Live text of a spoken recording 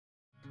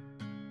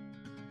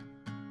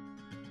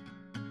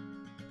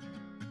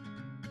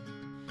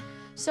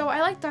So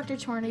I like Dr.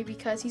 Chorney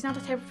because he's not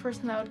the type of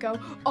person that would go,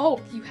 oh,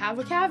 you have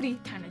a cavity,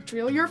 kind of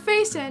drill your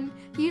face in.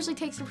 He usually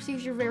takes the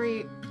procedure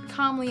very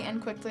calmly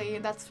and quickly.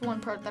 That's one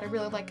part that I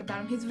really like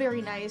about him. He's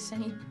very nice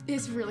and he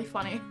is really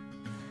funny.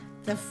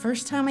 The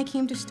first time I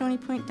came to Stony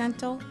Point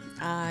Dental,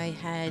 I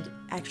had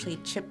actually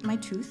chipped my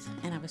tooth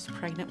and I was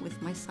pregnant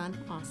with my son,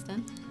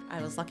 Austin.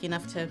 I was lucky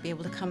enough to be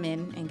able to come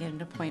in and get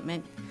an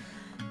appointment.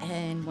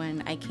 And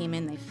when I came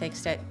in, they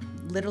fixed it.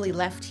 Literally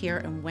left here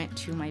and went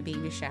to my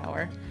baby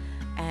shower.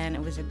 And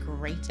it was a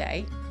great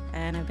day.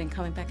 And I've been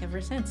coming back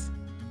ever since.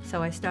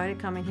 So I started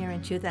coming here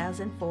in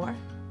 2004.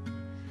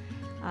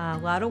 A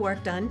lot of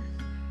work done.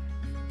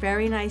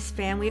 Very nice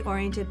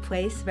family-oriented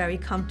place, very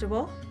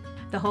comfortable.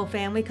 The whole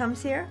family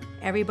comes here.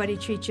 Everybody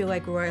treats you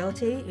like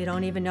royalty. You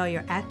don't even know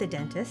you're at the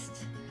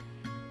dentist.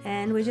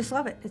 And we just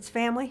love it. It's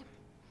family.